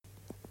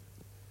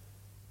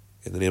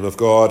In the name of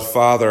God,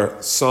 Father,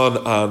 Son,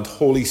 and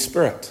Holy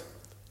Spirit.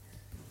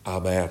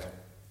 Amen.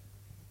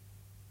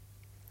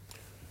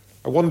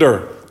 I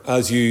wonder,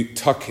 as you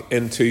tuck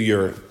into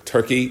your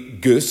turkey,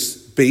 goose,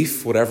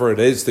 beef, whatever it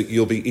is that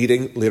you'll be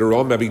eating later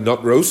on, maybe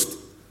nut roast,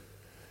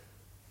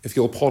 if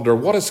you'll ponder,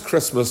 what is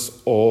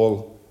Christmas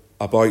all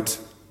about?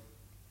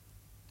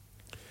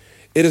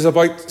 It is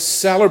about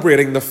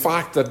celebrating the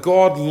fact that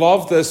God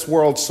loved this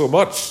world so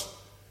much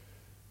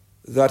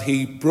that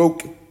he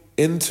broke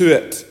into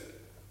it,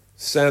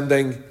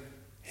 sending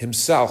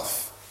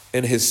himself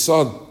in his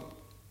Son.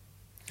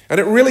 And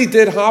it really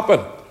did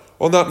happen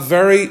on that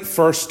very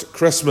first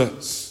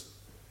Christmas.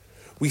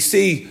 We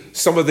see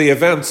some of the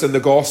events in the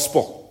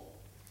Gospel.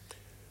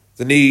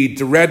 The need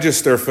to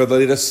register for the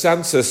latest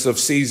census of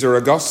Caesar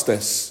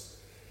Augustus.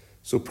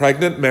 So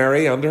pregnant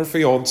Mary and her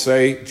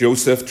fiancé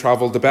Joseph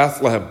travelled to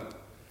Bethlehem.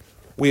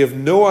 We have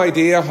no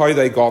idea how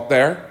they got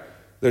there.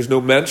 There's no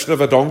mention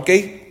of a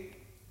donkey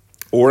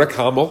or a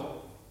camel.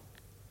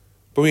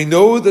 But we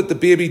know that the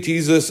baby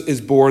Jesus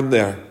is born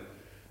there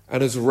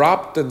and is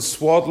wrapped in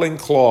swaddling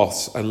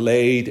cloths and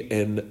laid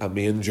in a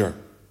manger.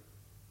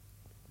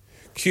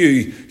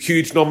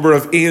 Huge number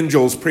of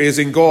angels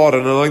praising God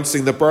and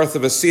announcing the birth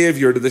of a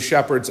Saviour to the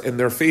shepherds in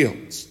their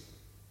fields.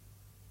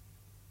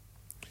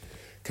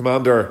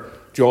 Commander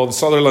John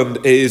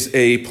Sutherland is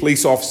a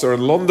police officer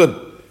in London,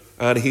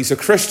 and he's a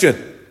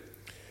Christian.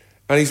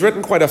 And he's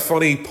written quite a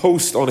funny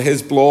post on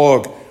his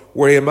blog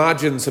where he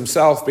imagines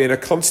himself being a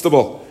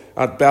constable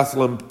at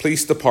Bethlehem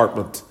Police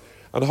Department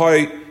and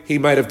how he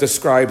might have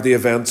described the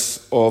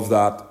events of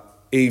that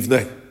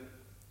evening.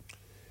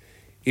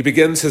 He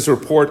begins his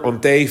report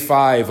on day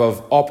 5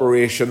 of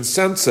Operation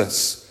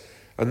Census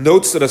and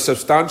notes that a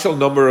substantial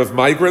number of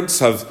migrants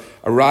have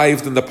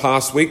arrived in the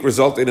past week,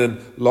 resulting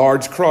in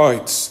large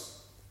crowds.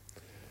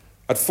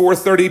 At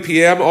 4:30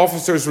 p.m,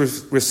 officers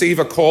receive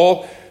a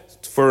call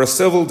for a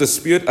civil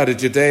dispute at a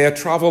Judea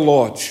travel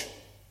lodge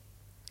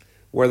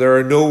where there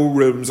are no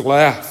rooms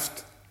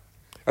left.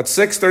 At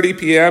 6:30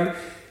 p.m,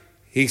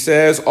 he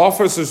says,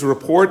 officers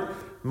report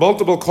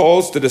multiple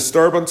calls to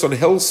disturbance on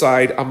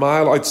Hillside, a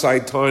mile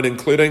outside town,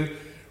 including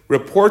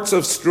reports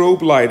of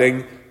strobe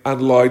lighting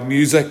and loud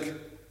music.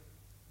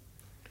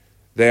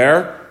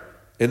 There,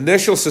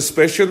 initial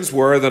suspicions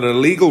were that an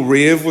illegal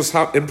rave was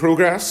in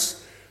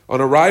progress.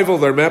 On arrival,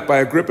 they're met by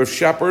a group of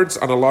shepherds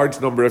and a large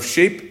number of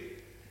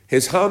sheep.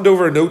 His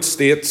handover note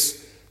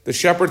states, the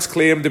shepherds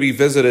claimed to be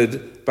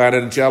visited by an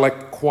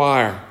angelic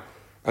choir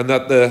and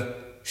that the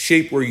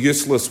sheep were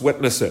useless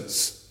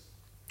witnesses.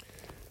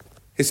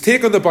 His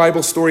take on the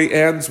Bible story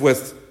ends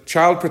with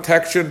child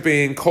protection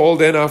being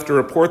called in after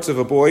reports of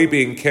a boy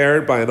being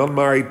cared by an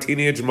unmarried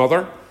teenage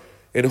mother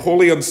in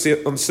wholly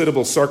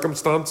unsuitable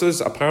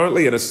circumstances,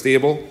 apparently in a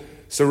stable,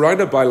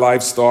 surrounded by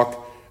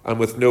livestock and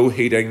with no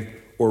heating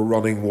or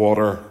running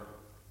water.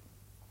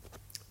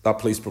 That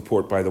police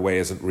report, by the way,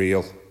 isn't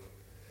real.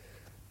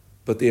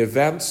 But the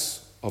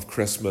events of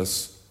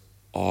Christmas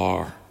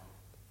are.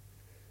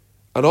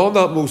 And on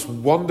that most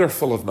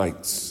wonderful of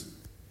nights,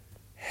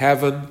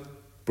 heaven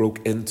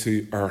broke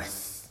into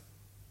earth.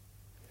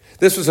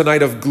 This was a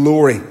night of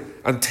glory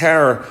and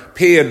terror,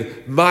 pain,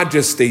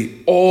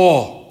 majesty,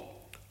 awe,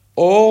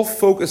 all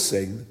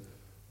focusing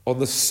on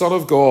the Son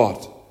of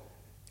God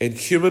in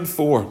human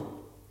form,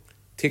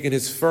 taking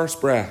his first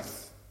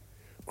breath,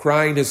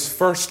 crying his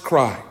first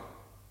cry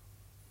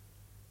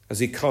as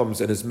he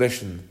comes in his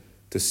mission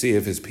to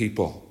save his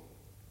people.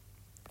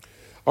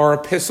 Our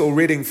epistle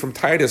reading from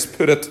Titus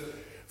put it,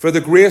 for the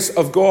grace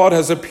of God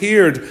has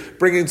appeared,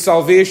 bringing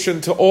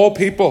salvation to all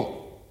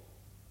people.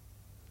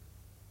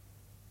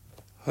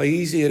 How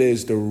easy it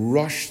is to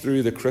rush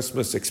through the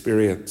Christmas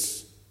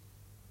experience.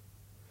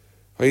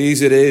 How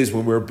easy it is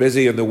when we're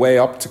busy on the way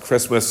up to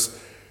Christmas,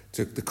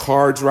 to the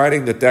cards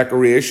writing, the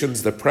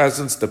decorations, the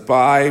presents to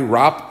buy,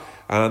 wrap,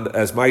 and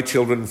as my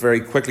children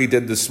very quickly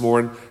did this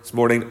morning,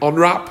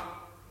 unwrap.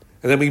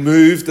 And then we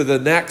move to the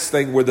next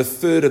thing where the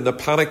food and the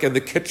panic in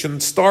the kitchen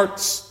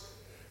starts.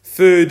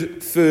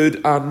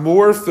 Food, and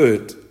more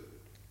food.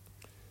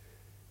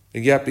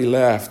 And yet be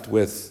left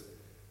with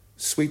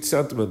sweet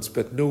sentiments,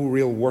 but no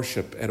real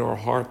worship in our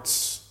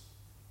hearts.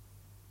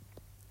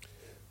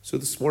 So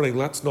this morning,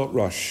 let's not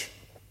rush.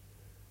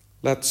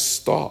 Let's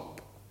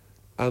stop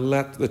and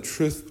let the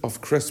truth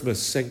of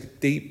Christmas sink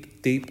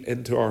deep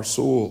into our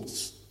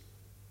souls.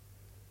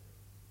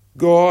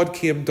 God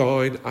came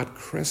down at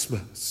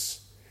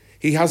Christmas.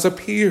 He has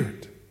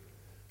appeared.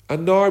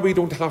 And now we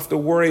don't have to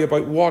worry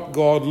about what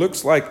God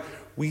looks like.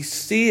 We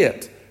see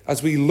it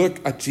as we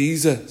look at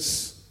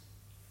Jesus.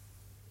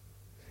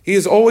 He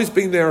has always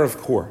been there, of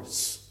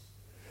course.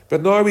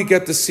 But now we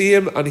get to see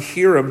him and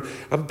hear him,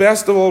 and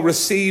best of all,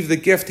 receive the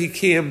gift he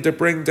came to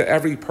bring to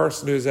every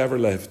person who has ever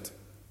lived.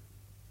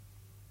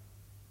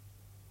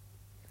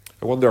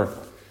 I wonder,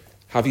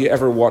 have you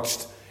ever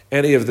watched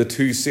any of the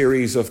 2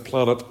 series of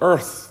Planet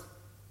Earth?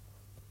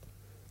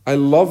 I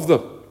love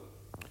them.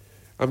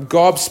 I'm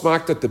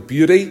gobsmacked at the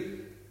beauty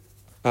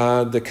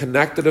and the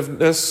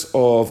connectedness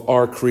of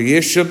our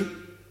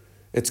creation,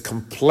 its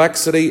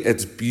complexity,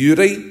 its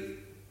beauty,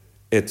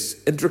 its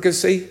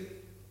intricacy.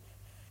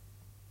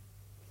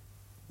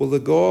 Well, the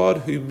God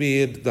who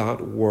made that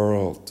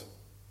world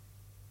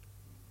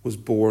was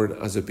born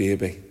as a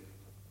baby.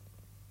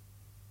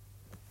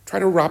 Try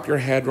to wrap your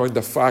head around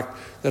the fact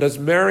that as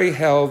Mary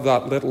held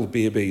that little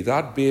baby,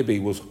 that baby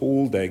was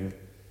holding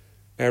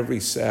every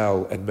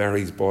cell in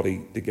Mary's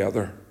body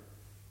together.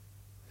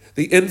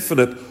 The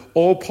infinite,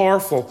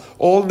 all-powerful,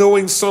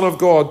 all-knowing Son of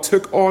God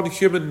took on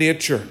human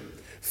nature,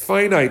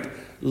 finite,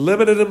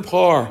 limited in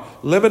power,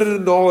 limited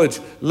in knowledge,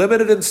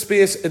 limited in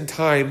space and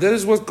time. That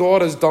is what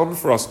God has done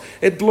for us.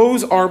 It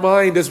blows our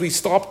mind as we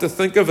stop to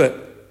think of it.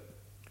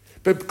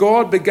 But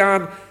God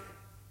began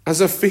as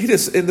a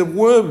fetus in the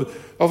womb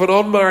of an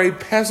unmarried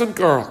peasant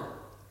girl,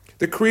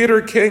 the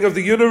creator king of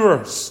the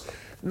universe,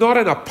 not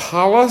in a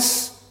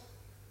palace,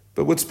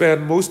 but would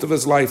spend most of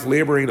his life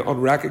laboring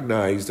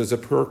unrecognized as a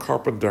poor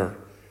carpenter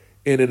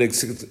in an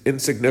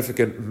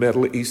insignificant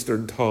Middle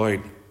Eastern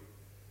town.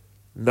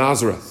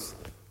 Nazareth.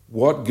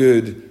 What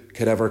good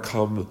could ever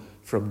come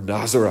from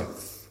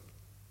Nazareth?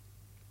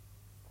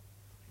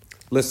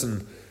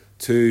 Listen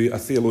to a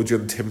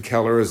theologian, Tim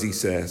Keller, as he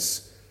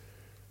says.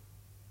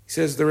 He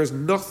says, there is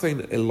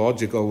nothing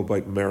illogical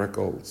about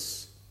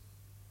miracles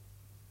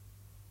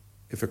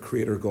if a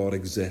creator God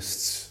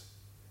exists.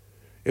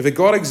 If a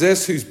God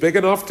exists who's big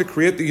enough to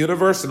create the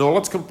universe in all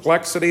its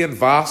complexity and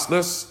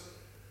vastness,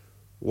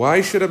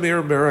 why should a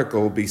mere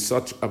miracle be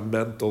such a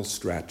mental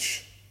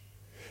stretch?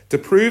 To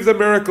prove that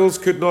miracles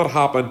could not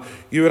happen,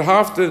 you would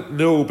have to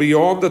know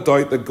beyond a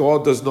doubt that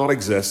God does not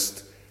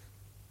exist.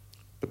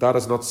 But that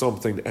is not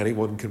something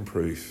anyone can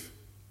prove.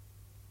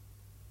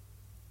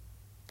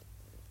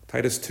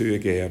 Titus 2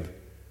 again.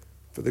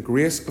 For the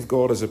grace of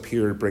God has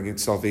appeared, bringing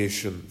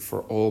salvation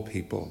for all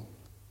people.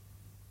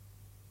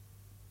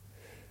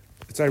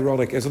 It's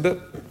ironic, isn't it,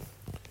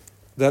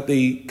 that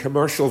the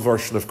commercial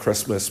version of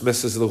Christmas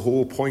misses the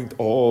whole point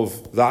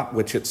of that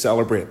which it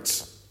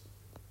celebrates.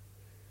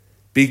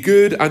 Be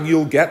good and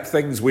you'll get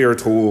things, we are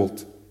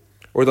told.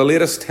 Or the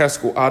latest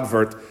Tesco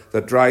advert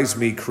that drives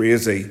me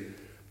crazy.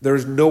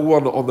 There's no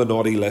one on the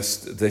naughty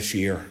list this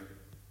year.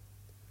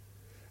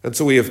 And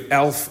so we have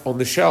Elf on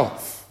the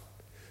shelf,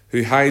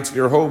 who hides in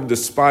your home to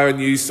spy on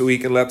you so he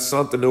can let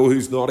Santa know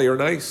who's naughty or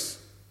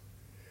nice.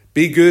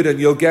 Be good and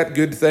you'll get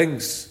good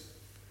things.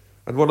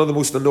 And one of the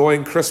most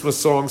annoying Christmas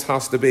songs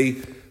has to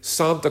be,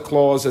 Santa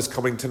Claus is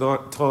coming to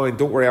town.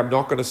 Don't worry, I'm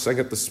not going to sing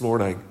it this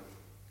morning.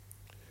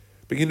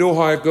 But you know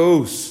how it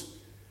goes.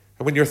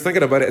 And when you're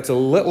thinking about it, it's a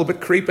little bit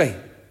creepy.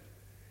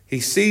 He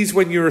sees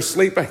when you're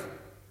sleeping.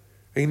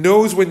 He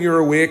knows when you're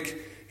awake.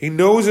 He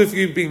knows if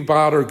you've been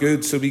bad or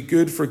good, so be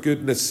good for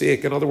goodness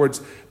sake. In other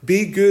words,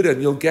 be good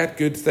and you'll get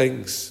good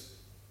things.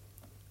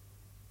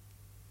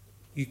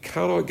 You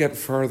cannot get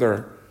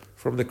further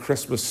from the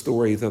Christmas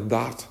story than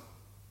that.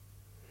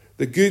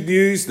 The good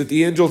news that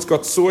the angels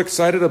got so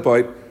excited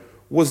about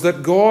was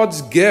that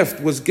God's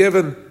gift was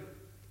given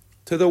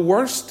to the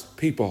worst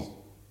people.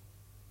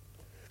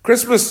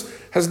 Christmas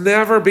has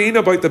never been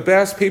about the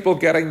best people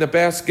getting the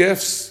best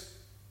gifts.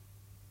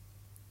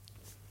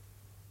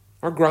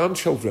 Our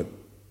grandchildren,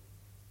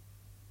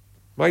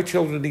 my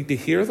children, need to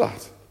hear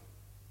that.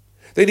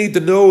 They need to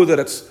know that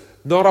it's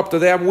not up to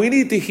them. We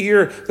need to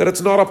hear that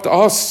it's not up to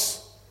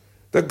us.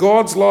 That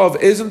God's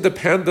love isn't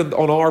dependent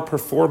on our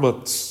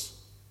performance.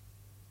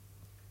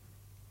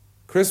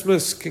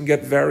 Christmas can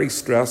get very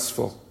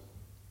stressful.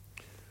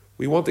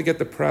 We want to get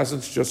the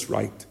presents just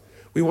right.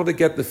 We want to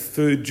get the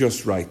food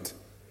just right.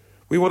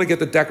 We want to get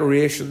the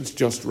decorations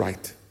just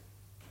right.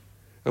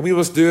 And we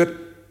must do it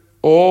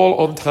all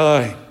on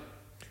time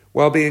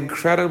while being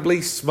incredibly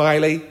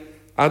smiley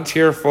and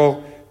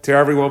cheerful to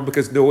everyone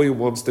because no one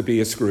wants to be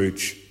a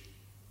Scrooge.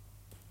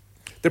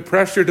 The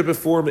pressure to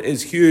perform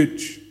is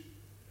huge.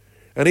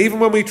 And even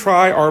when we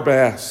try our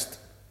best,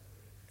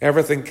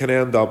 everything can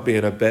end up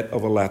being a bit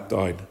of a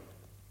letdown.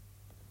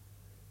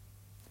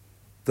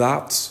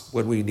 That's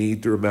when we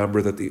need to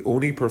remember that the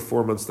only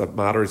performance that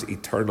matters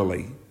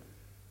eternally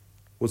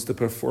was the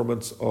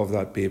performance of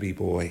that baby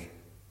boy,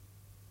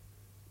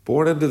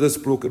 born into this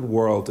broken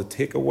world to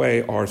take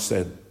away our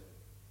sin.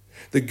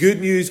 The good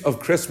news of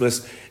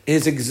Christmas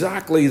is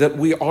exactly that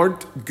we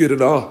aren't good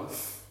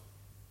enough,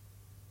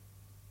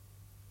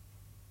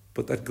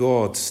 but that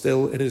God,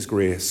 still in his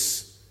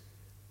grace,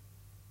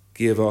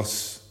 gave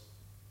us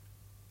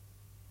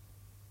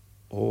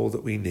all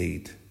that we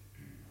need.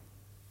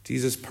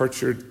 Jesus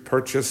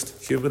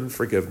purchased human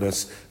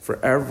forgiveness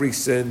for every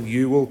sin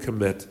you will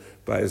commit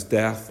by his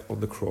death on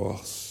the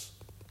cross.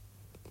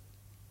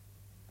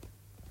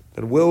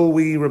 And will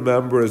we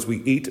remember as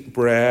we eat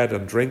bread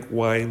and drink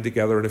wine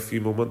together in a few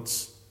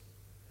moments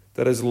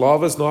that his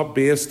love is not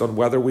based on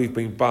whether we've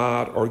been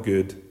bad or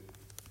good.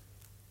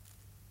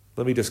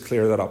 Let me just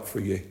clear that up for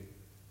you.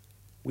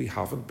 We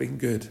haven't been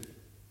good.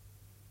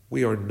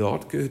 We are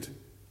not good.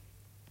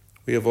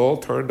 We have all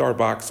turned our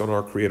backs on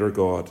our Creator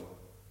God.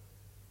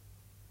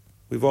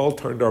 We've all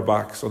turned our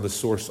backs on the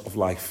source of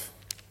life.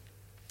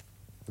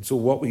 And so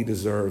what we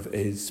deserve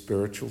is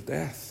spiritual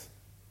death.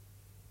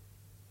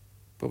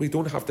 But we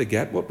don't have to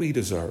get what we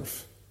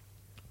deserve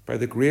by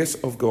the grace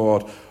of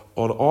God,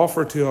 on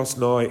offer to us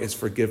now is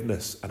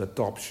forgiveness and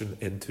adoption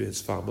into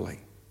his family.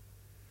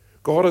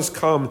 God has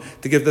come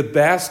to give the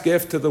best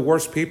gift to the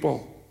worst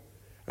people.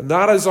 And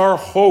that is our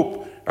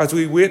hope as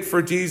we wait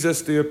for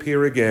Jesus to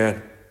appear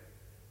again.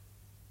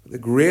 The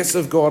grace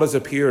of God has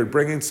appeared,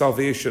 bringing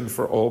salvation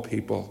for all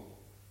people.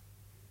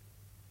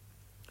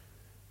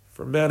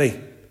 For many,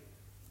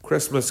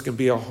 Christmas can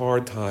be a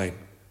hard time.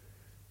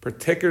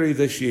 Particularly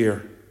this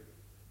year,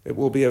 it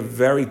will be a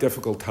very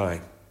difficult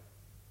time.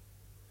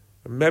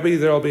 Maybe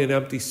there'll be an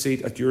empty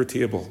seat at your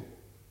table.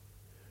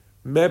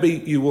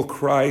 Maybe you will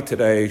cry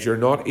today as you're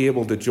not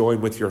able to join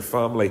with your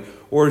family,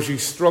 or as you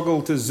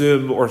struggle to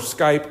Zoom or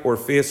Skype or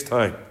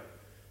FaceTime.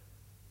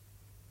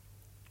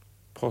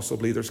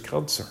 Possibly there's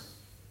cancer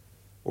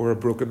or a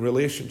broken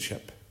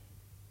relationship.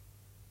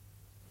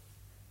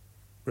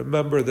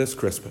 Remember this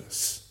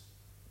Christmas,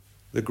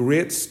 the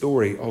great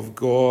story of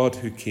God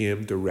who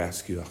came to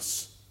rescue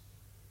us.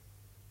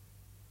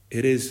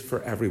 It is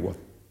for everyone.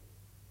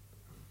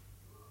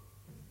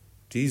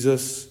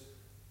 Jesus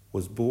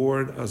was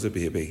born as a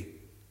baby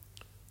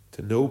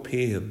to know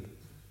pain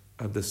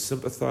and to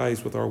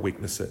sympathize with our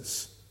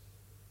weaknesses.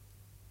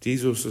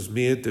 Jesus was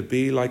made to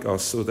be like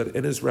us so that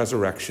in his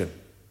resurrection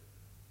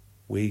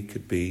we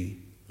could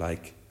be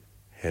like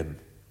him,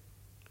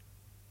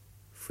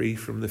 free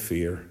from the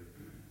fear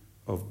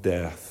of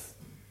death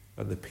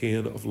and the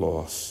pain of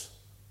loss.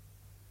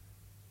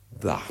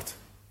 That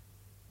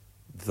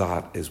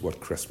is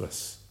what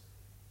Christmas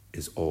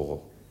is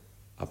all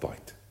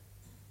about.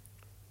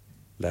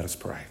 Let us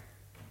pray.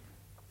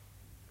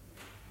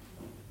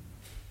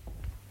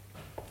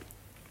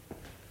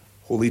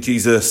 Holy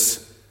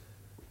Jesus,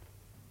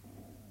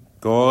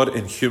 God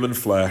in human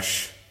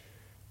flesh,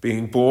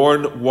 being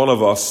born one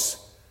of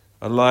us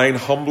and lying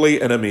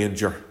humbly in a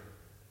manger,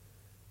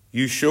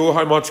 you show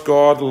how much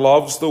God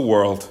loves the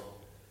world.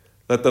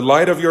 Let the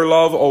light of your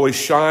love always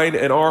shine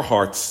in our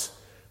hearts,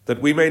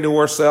 that we may know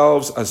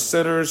ourselves as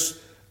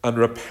sinners and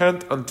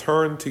repent and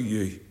turn to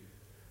you,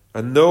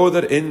 and know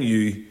that in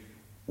you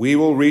we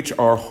will reach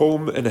our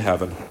home in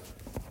heaven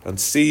and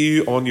see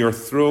you on your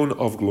throne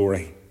of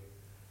glory.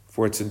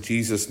 For it's in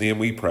Jesus' name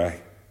we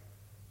pray.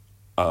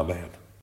 Amen.